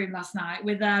clubhouse room last night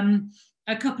with a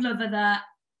couple of other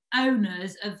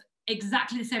owners of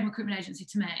exactly the same recruitment agency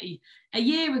to me. A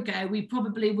year ago, we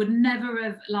probably would never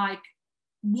have, like,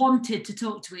 wanted to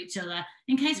talk to each other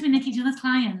in case we nick each other's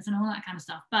clients and all that kind of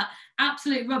stuff. But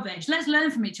absolute rubbish. Let's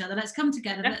learn from each other. Let's come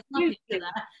together. Let's help each other.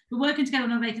 We're working together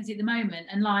on a vacancy at the moment,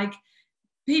 and, like,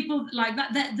 people like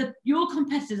that, your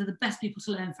competitors are the best people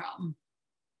to learn from.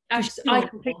 I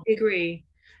completely agree.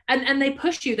 And they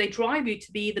push you, they drive you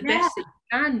to be the best that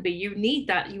you can be. You need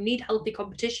that. You need healthy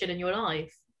competition in your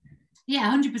life.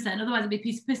 Yeah, 100%. Otherwise, it'd be a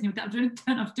piece of piss and you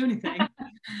don't have to do anything.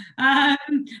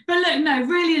 But look, no,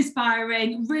 really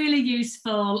inspiring, really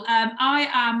useful. I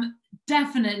am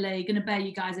definitely going to bear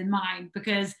you guys in mind,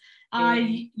 because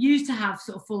I used to have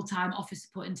sort of full-time office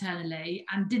support internally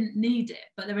and didn't need it,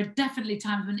 but there are definitely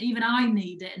times when even I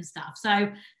need it and stuff. So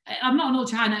I'm not an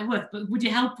ultra high net worth, but would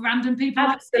you help random people?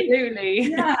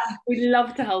 Absolutely. Yeah. We'd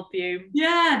love to help you.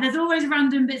 Yeah, there's always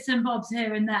random bits and bobs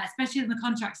here and there, especially on the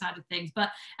contract side of things. But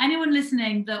anyone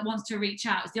listening that wants to reach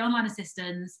out, it's the online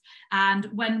assistants. And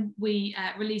when we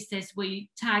release this, we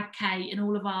tag Kate in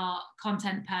all of our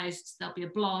content posts. There'll be a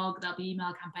blog, there'll be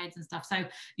email campaigns and stuff. So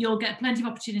you'll get plenty of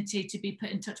opportunity to be put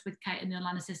in touch with Kate and the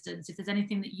online assistants if there's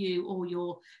anything that you or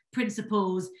your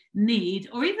principals need,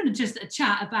 or even just a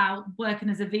chat about working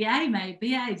as a VA, maybe.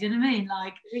 Do you know what I mean?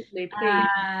 Like,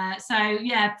 so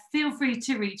yeah, feel free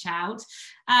to reach out.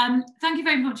 Thank you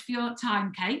very much for your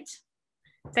time, Kate.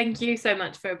 Thank you so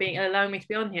much for allowing me to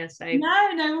be on here today.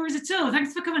 No worries at all.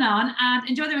 Thanks for coming on, and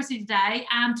enjoy the rest of your day.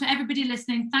 And to everybody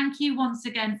listening, thank you once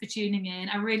again for tuning in.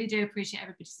 I really do appreciate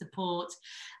everybody's support.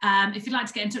 If you'd like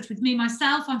to get in touch with me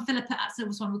myself, I'm Philippa at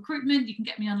Silver Swan Recruitment. You can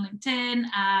get me on LinkedIn,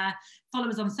 follow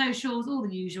us on socials, all the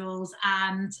usuals.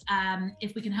 And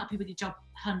if we can help you with your job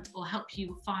hunt or help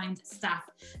you find staff,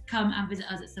 come and visit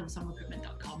us at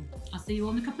silverswanrecruitment.com. I'll see you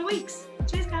all in a couple of weeks.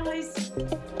 Cheers,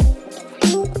 guys.